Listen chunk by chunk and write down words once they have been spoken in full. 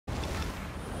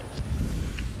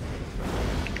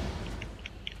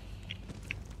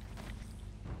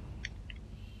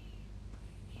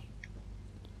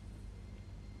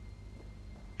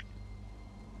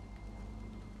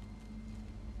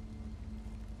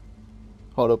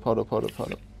Hold up, hold up, hold up,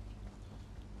 hold up.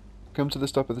 Come to the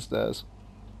top of the stairs.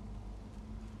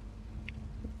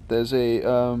 There's a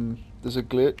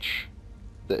glitch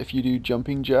that if you do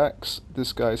jumping jacks,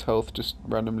 this guy's health just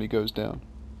randomly goes down.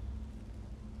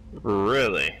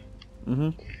 Really? Mm-hmm.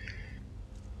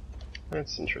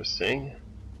 That's interesting.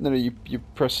 No, you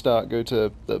press start, go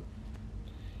to the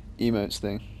emotes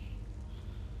thing.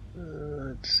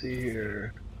 Let's see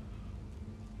here.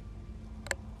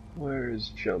 Where is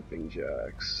jumping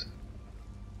jacks?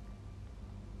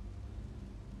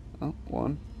 Oh,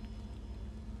 one.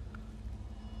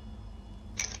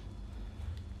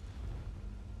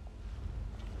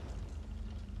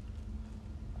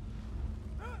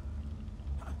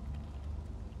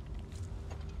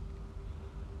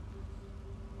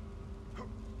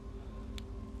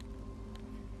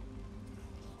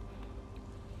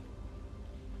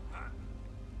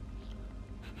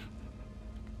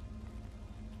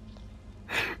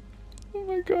 Oh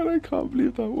my god, I can't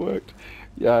believe that worked.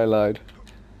 Yeah, I lied.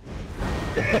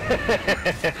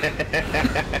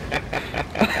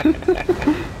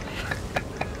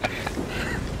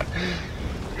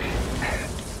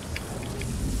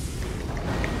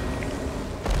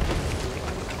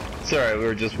 It's alright, we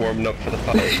were just warming up for the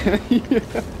fight. Yeah.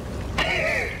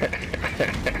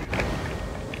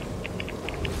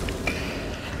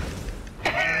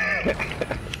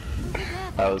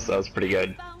 That was pretty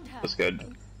good. That was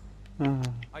good.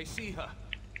 I see her.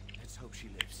 Let's hope she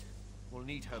lives. We'll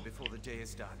need her before the day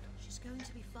is done. She's going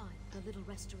to be fine. A little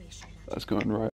restoration. That's going right.